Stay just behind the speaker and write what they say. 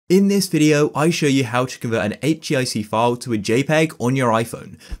In this video, I show you how to convert an HEIC file to a JPEG on your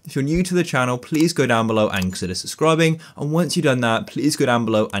iPhone. If you're new to the channel, please go down below and consider subscribing. And once you've done that, please go down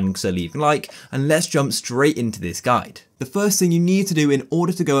below and consider leaving a like. And let's jump straight into this guide. The first thing you need to do in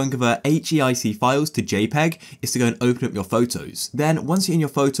order to go and convert HEIC files to JPEG is to go and open up your photos. Then once you're in your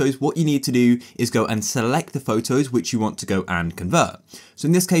photos, what you need to do is go and select the photos which you want to go and convert. So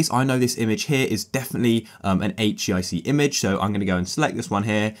in this case, I know this image here is definitely an HEIC image. So I'm going to go and select this one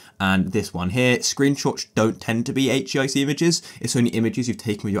here and this one here. Screenshots don't tend to be HEIC images. It's only images you've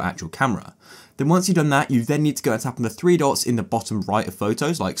taken with your actual camera. Then once you've done that, you then need to go and tap on the three dots in the bottom right of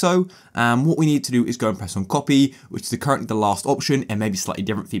photos like so. And what we need to do is go and press on copy, which is currently the last option. It may be slightly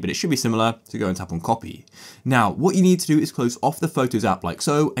different for you, but it should be similar. So go and tap on copy. Now, what you need to do is close off the Photos app like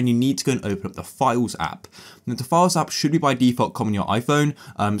so, and you need to go and open up the Files app. Now, the Files app should be by default common on your iPhone.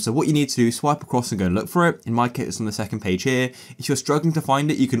 So what you need to do is swipe across and go and look for it. In my case, it's on the second page here. If you're struggling to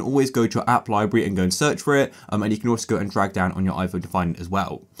find it, you can always go to your app library and go and search for it. And you can also go and drag down on your iPhone to find it as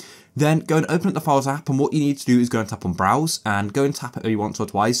well. Then go and open up the Files app, and what you need to do is go and tap on Browse and go and tap it maybe once or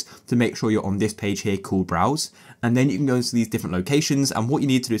twice to make sure you're on this page here called Browse. And then you can go into these different locations, and what you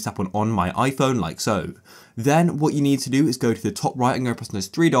need to do is tap on My iPhone like so. Then what you need to do is go to the top right and go press on those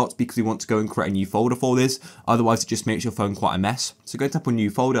three dots because we want to go and create a new folder for this. Otherwise, it just makes your phone quite a mess. So go and tap on New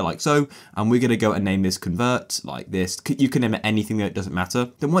Folder like so, and we're going to go and name this Convert like this. You can name it anything, that it doesn't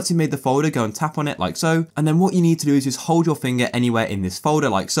matter. Then once you've made the folder, go and tap on it like so. And then what you need to do is just hold your finger anywhere in this folder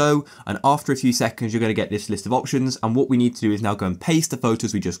like so. And after a few seconds, you're going to get this list of options. And what we need to do is now go and paste the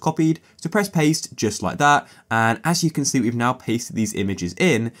photos we just copied. So press paste just like that. And as you can see, we've now pasted these images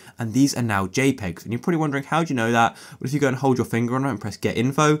in, and these are now JPEGs. And you're probably wondering, how do you know that? Well, if you go and hold your finger on it and press get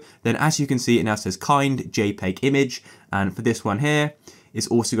info, then as you can see, it now says kind JPEG image. And for this one here, it's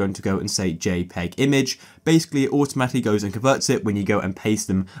also going to go and say JPEG image. Basically, it automatically goes and converts it when you go and paste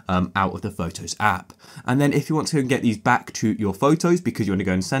them out of the Photos app. And then if you want to go and get these back to your photos because you want to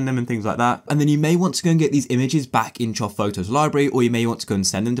go and send them and things like that, and then you may want to go and get these images back into your Photos library, or you may want to go and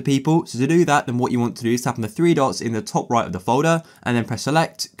send them to people. So to do that, then what you want to do is tap on the three dots in the top right of the folder and then press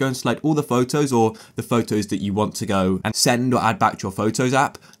select, go and select all the photos or the photos that you want to go and send or add back to your Photos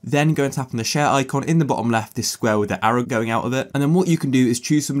app. Then go and tap on the share icon in the bottom left, this square with the arrow going out of it. And then what you can do is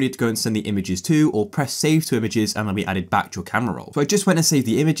choose somebody to go and send the images to, or press save to images, and they'll be added back to your camera roll. So I just went and saved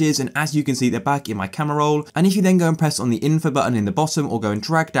the images, and as you can see, they're back in my camera roll. And if you then go and press on the info button in the bottom or go and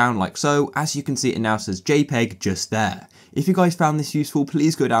drag down like so, as you can see, it now says JPEG just there. If you guys found this useful,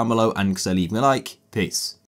 please go down below and leave me a like. Peace.